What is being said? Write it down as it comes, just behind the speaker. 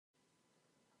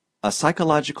A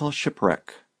Psychological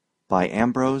Shipwreck by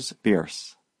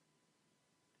Bierce.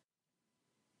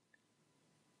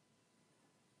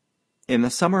 In the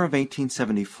summer of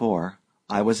 1874,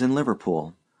 I was in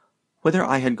Liverpool, whither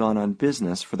I had gone on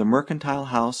business for the mercantile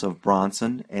house of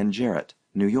Bronson and Jarrett,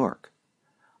 New York.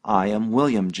 I am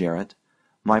William Jarrett.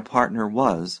 My partner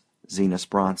was Zenas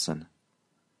Bronson.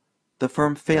 The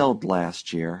firm failed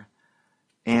last year,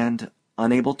 and,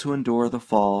 unable to endure the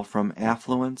fall from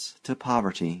affluence to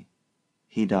poverty,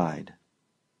 he died.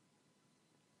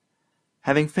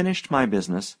 Having finished my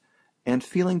business, and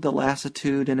feeling the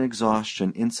lassitude and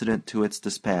exhaustion incident to its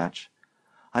dispatch,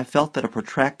 I felt that a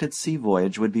protracted sea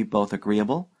voyage would be both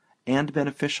agreeable and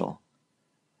beneficial.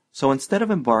 So instead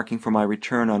of embarking for my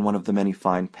return on one of the many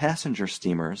fine passenger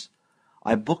steamers,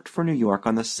 I booked for New York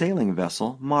on the sailing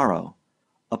vessel Morrow,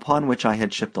 upon which I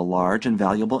had shipped a large and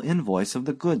valuable invoice of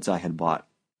the goods I had bought.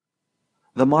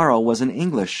 The Morrow was an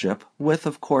English ship, with,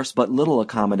 of course, but little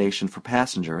accommodation for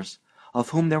passengers,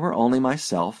 of whom there were only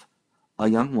myself, a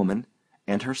young woman,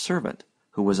 and her servant,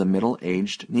 who was a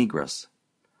middle-aged negress.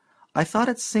 I thought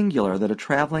it singular that a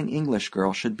traveling English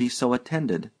girl should be so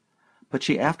attended, but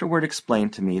she afterward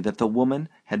explained to me that the woman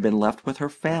had been left with her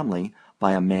family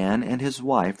by a man and his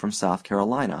wife from South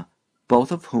Carolina,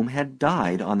 both of whom had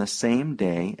died on the same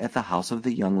day at the house of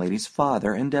the young lady's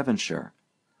father in Devonshire,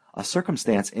 a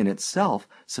circumstance in itself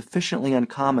sufficiently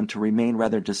uncommon to remain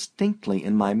rather distinctly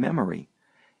in my memory,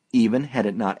 even had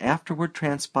it not afterward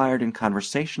transpired in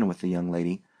conversation with the young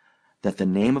lady that the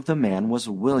name of the man was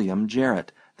William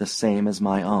Jarrett, the same as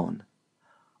my own.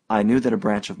 I knew that a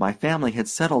branch of my family had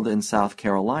settled in South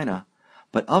Carolina,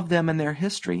 but of them and their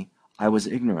history I was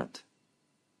ignorant.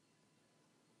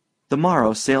 The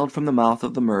Morrow sailed from the mouth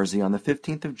of the Mersey on the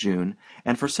 15th of June,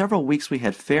 and for several weeks we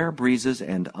had fair breezes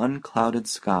and unclouded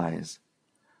skies.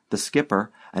 The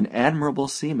skipper, an admirable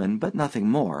seaman, but nothing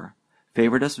more,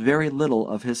 favored us very little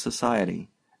of his society,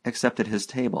 except at his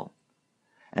table,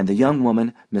 and the young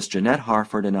woman, Miss Jeanette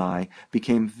Harford, and I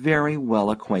became very well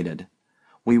acquainted.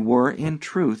 We were, in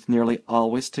truth, nearly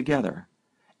always together,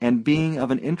 and being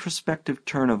of an introspective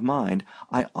turn of mind,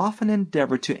 I often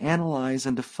endeavored to analyze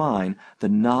and define the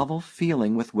novel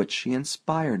feeling with which she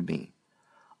inspired me,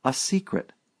 a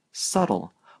secret,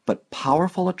 subtle, but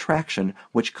powerful attraction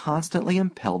which constantly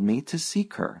impelled me to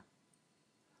seek her.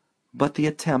 But the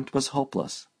attempt was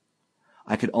hopeless.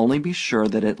 I could only be sure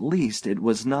that at least it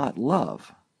was not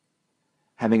love.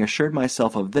 Having assured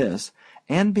myself of this,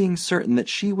 and being certain that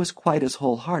she was quite as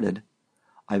whole-hearted,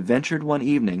 I ventured one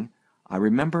evening, I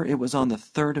remember it was on the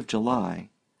 3rd of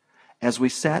July, as we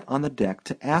sat on the deck,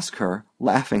 to ask her,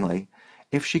 laughingly,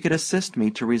 if she could assist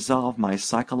me to resolve my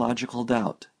psychological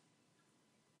doubt.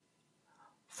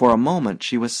 For a moment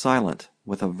she was silent,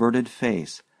 with averted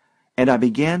face, and I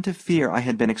began to fear I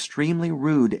had been extremely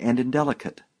rude and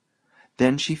indelicate.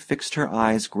 Then she fixed her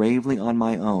eyes gravely on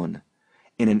my own.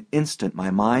 In an instant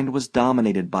my mind was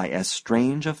dominated by as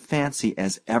strange a fancy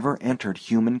as ever entered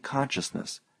human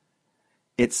consciousness.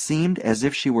 It seemed as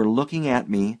if she were looking at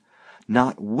me,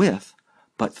 not with,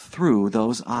 but through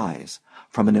those eyes,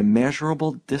 from an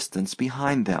immeasurable distance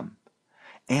behind them,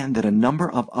 and that a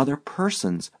number of other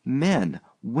persons, men,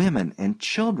 women, and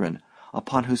children,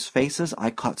 upon whose faces I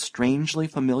caught strangely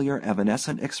familiar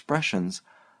evanescent expressions,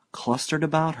 clustered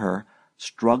about her,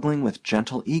 struggling with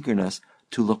gentle eagerness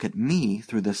to look at me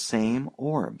through the same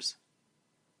orbs.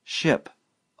 Ship,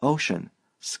 ocean,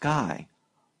 sky,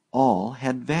 all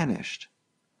had vanished.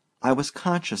 I was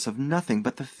conscious of nothing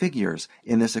but the figures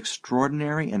in this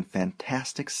extraordinary and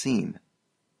fantastic scene.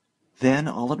 Then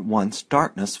all at once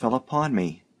darkness fell upon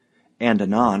me, and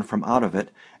anon from out of it,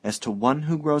 as to one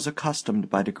who grows accustomed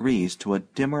by degrees to a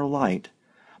dimmer light,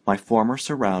 my former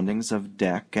surroundings of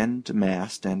deck and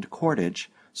mast and cordage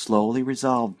slowly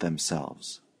resolved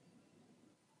themselves.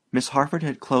 Miss Harford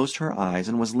had closed her eyes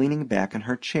and was leaning back in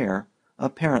her chair,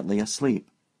 apparently asleep,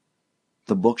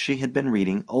 the book she had been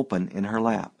reading open in her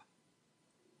lap.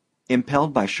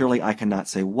 Impelled by surely I cannot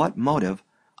say what motive,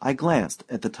 I glanced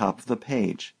at the top of the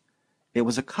page. It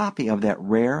was a copy of that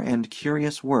rare and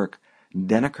curious work,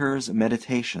 Denneker's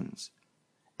Meditations,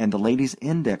 and the lady's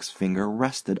index finger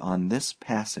rested on this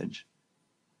passage: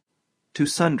 "To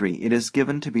sundry it is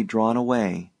given to be drawn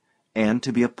away, and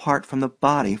to be apart from the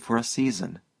body for a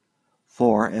season.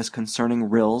 For, as concerning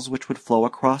rills which would flow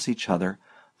across each other,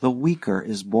 the weaker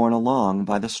is borne along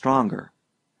by the stronger,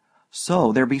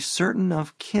 so there be certain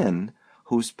of kin,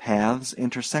 whose paths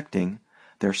intersecting,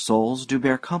 their souls do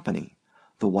bear company,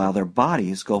 the while their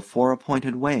bodies go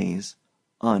fore-appointed ways,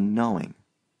 unknowing."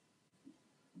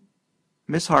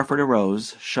 Miss Harford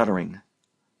arose, shuddering.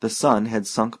 The sun had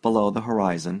sunk below the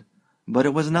horizon, but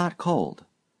it was not cold.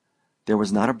 There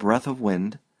was not a breath of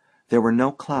wind. There were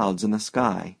no clouds in the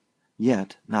sky,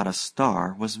 yet not a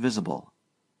star was visible.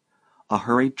 A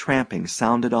hurried tramping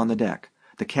sounded on the deck.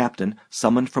 The captain,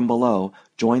 summoned from below,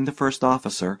 joined the first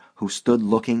officer, who stood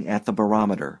looking at the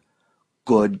barometer.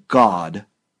 "Good God!"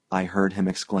 I heard him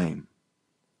exclaim.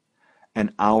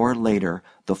 An hour later,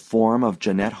 the form of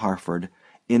Jeanette Harford,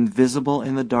 invisible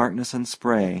in the darkness and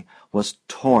spray, was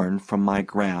torn from my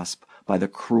grasp by the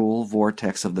cruel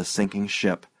vortex of the sinking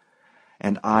ship,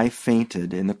 and I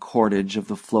fainted in the cordage of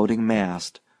the floating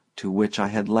mast to which I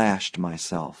had lashed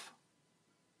myself.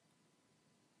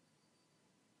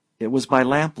 It was by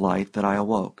lamplight that I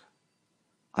awoke.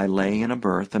 I lay in a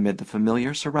berth amid the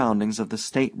familiar surroundings of the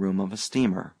stateroom of a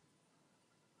steamer.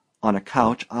 On a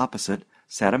couch opposite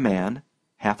sat a man,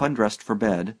 half undressed for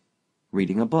bed,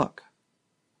 reading a book.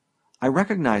 I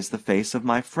recognized the face of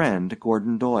my friend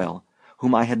Gordon Doyle,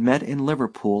 whom I had met in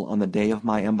Liverpool on the day of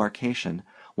my embarkation,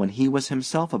 when he was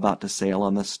himself about to sail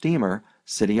on the steamer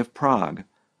City of Prague,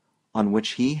 on which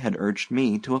he had urged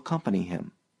me to accompany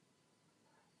him.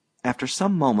 After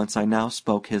some moments I now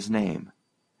spoke his name.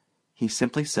 He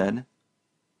simply said,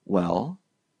 "Well?"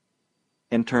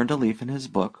 and turned a leaf in his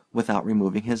book without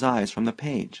removing his eyes from the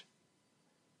page.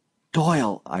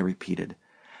 "Doyle," I repeated,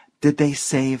 "did they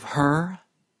save her?"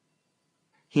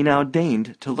 He now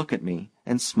deigned to look at me,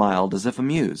 and smiled as if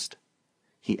amused.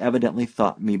 He evidently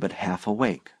thought me but half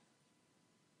awake.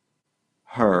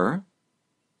 "Her?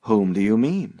 Whom do you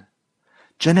mean?"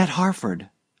 "Jeanette Harford."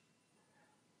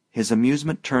 His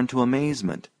amusement turned to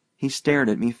amazement. He stared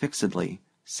at me fixedly,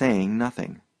 saying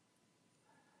nothing.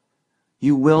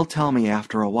 "You will tell me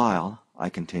after a while," I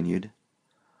continued.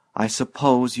 "I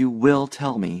suppose you will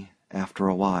tell me after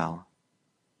a while."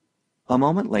 A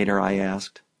moment later I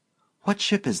asked, "What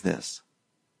ship is this?"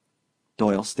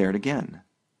 Doyle stared again.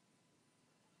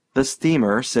 "The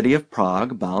steamer City of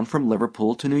Prague, bound from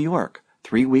Liverpool to New York,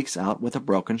 3 weeks out with a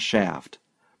broken shaft.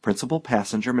 Principal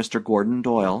passenger Mr. Gordon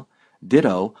Doyle,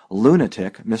 ditto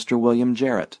lunatic Mr. William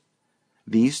Jarrett.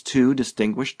 These two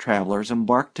distinguished travelers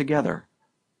embarked together,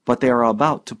 but they are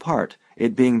about to part,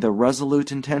 it being the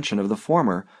resolute intention of the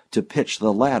former to pitch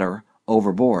the latter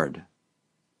overboard."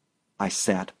 I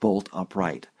sat bolt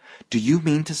upright. "Do you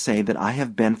mean to say that I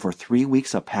have been for 3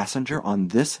 weeks a passenger on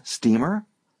this steamer?"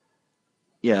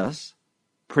 "Yes,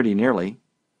 pretty nearly.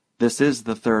 This is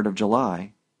the 3rd of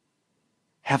July.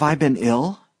 "Have I been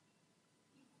ill?"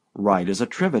 "Right as a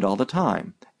trivet all the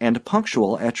time, and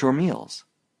punctual at your meals."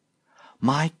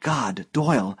 "My God,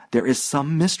 Doyle, there is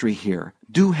some mystery here.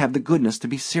 Do have the goodness to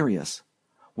be serious.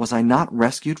 Was I not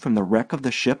rescued from the wreck of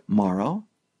the ship Morrow?"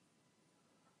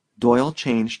 Doyle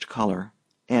changed color,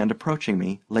 and, approaching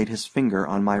me, laid his finger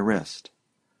on my wrist.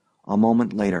 A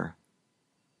moment later,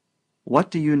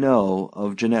 "What do you know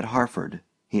of Jeanette Harford?"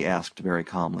 he asked very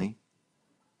calmly.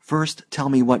 "First tell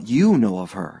me what you know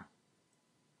of her."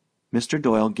 Mr.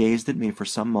 Doyle gazed at me for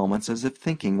some moments as if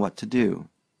thinking what to do.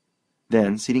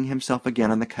 Then, seating himself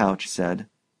again on the couch, said,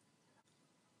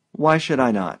 "Why should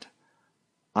I not?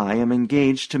 I am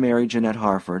engaged to marry Jeanette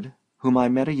Harford, whom I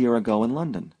met a year ago in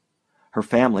London. Her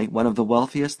family, one of the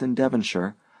wealthiest in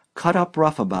Devonshire, cut up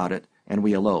rough about it, and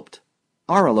we eloped.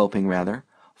 Are eloping, rather,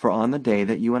 for on the day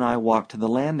that you and I walked to the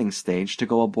landing stage to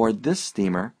go aboard this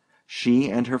steamer, she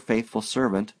and her faithful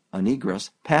servant, a negress,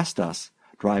 passed us,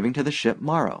 driving to the ship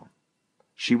Morrow.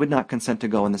 She would not consent to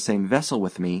go in the same vessel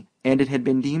with me, and it had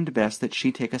been deemed best that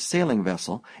she take a sailing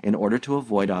vessel in order to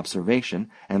avoid observation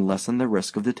and lessen the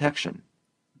risk of detection.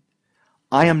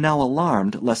 I am now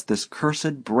alarmed lest this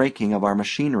cursed breaking of our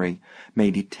machinery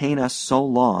may detain us so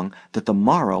long that the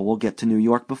Morrow will get to New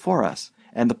York before us,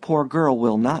 and the poor girl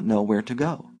will not know where to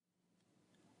go."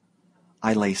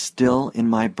 I lay still in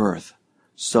my berth,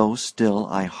 so still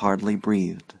I hardly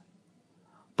breathed.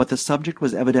 But the subject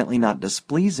was evidently not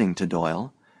displeasing to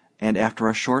Doyle, and after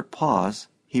a short pause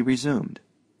he resumed.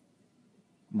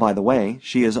 "By the way,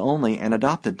 she is only an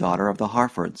adopted daughter of the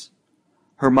Harfords.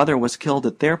 Her mother was killed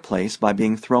at their place by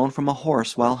being thrown from a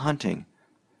horse while hunting,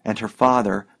 and her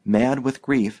father, mad with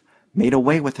grief, made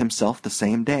away with himself the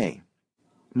same day.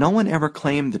 No one ever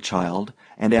claimed the child,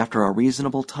 and after a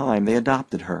reasonable time they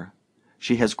adopted her.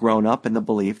 She has grown up in the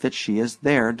belief that she is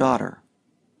their daughter."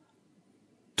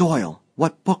 "Doyle,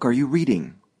 what book are you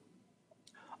reading?"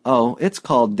 "Oh, it's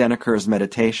called Denneker's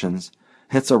Meditations.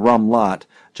 It's a rum lot.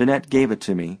 Jeanette gave it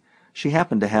to me. She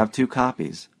happened to have 2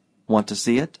 copies. Want to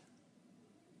see it?"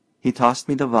 He tossed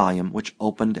me the volume, which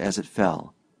opened as it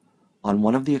fell. On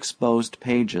one of the exposed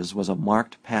pages was a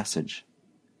marked passage.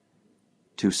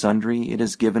 "To sundry it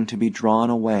is given to be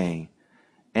drawn away,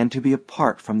 and to be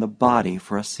apart from the body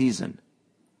for a season.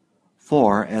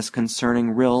 For, as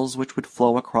concerning rills which would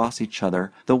flow across each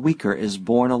other, the weaker is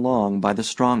borne along by the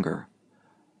stronger,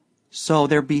 so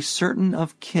there be certain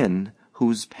of kin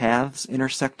whose paths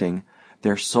intersecting,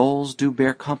 their souls do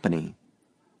bear company,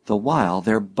 the while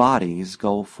their bodies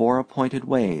go fore-appointed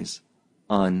ways,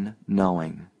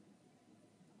 unknowing.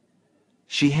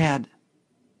 She has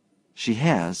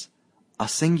a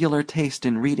singular taste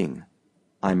in reading,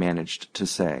 I managed to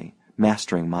say,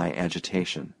 mastering my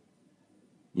agitation.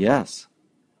 Yes.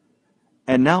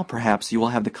 And now perhaps you will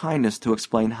have the kindness to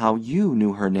explain how you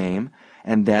knew her name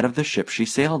and that of the ship she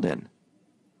sailed in.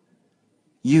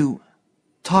 You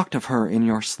talked of her in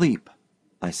your sleep,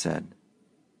 I said.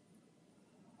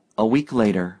 A week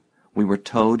later, we were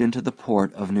towed into the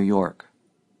port of New York.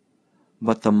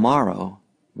 But the morrow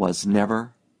was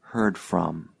never heard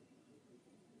from.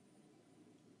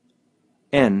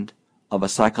 End of A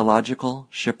Psychological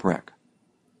Shipwreck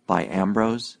by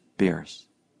Ambrose Bierce.